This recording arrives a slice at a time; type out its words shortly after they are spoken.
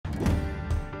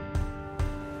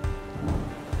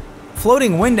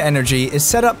Floating wind energy is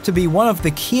set up to be one of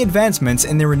the key advancements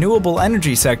in the renewable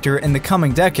energy sector in the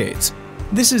coming decades.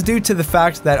 This is due to the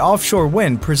fact that offshore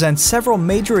wind presents several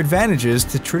major advantages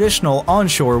to traditional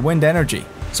onshore wind energy,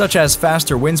 such as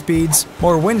faster wind speeds,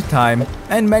 more wind time,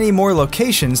 and many more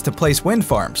locations to place wind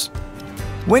farms.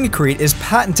 Windcrete is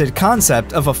patented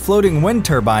concept of a floating wind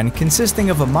turbine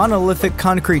consisting of a monolithic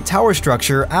concrete tower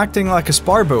structure acting like a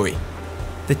spar buoy.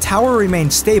 The tower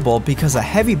remains stable because a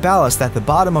heavy ballast at the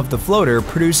bottom of the floater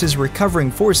produces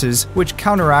recovering forces which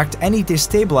counteract any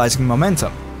destabilizing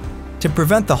momentum. To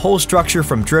prevent the whole structure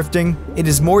from drifting, it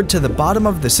is moored to the bottom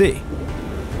of the sea.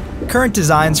 Current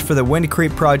designs for the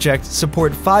Windcrete project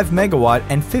support 5 MW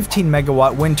and 15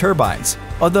 MW wind turbines,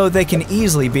 although they can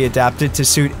easily be adapted to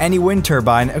suit any wind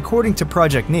turbine according to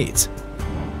project needs.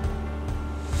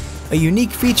 A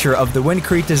unique feature of the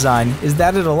Windcrete design is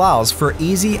that it allows for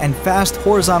easy and fast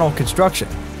horizontal construction.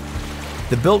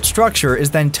 The built structure is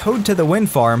then towed to the wind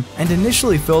farm and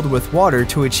initially filled with water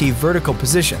to achieve vertical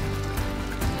position.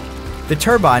 The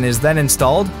turbine is then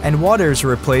installed and water is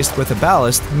replaced with a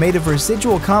ballast made of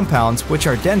residual compounds which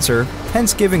are denser,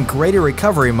 hence giving greater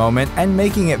recovery moment and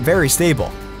making it very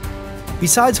stable.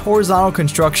 Besides horizontal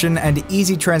construction and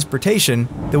easy transportation,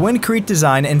 the Windcrete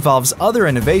design involves other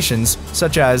innovations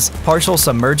such as partial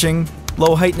submerging,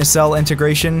 low-height nacelle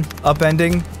integration,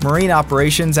 upending, marine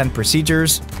operations and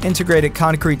procedures, integrated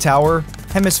concrete tower,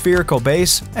 hemispherical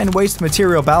base, and waste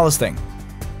material ballasting.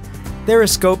 There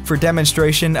is scope for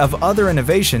demonstration of other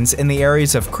innovations in the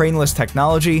areas of craneless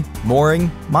technology,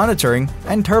 mooring, monitoring,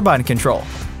 and turbine control.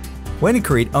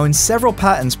 Windcrete owns several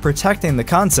patents protecting the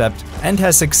concept and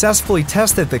has successfully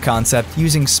tested the concept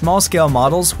using small-scale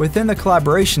models within the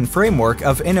collaboration framework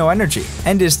of InnoEnergy,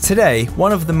 and is today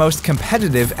one of the most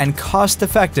competitive and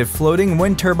cost-effective floating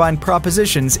wind turbine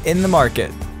propositions in the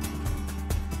market.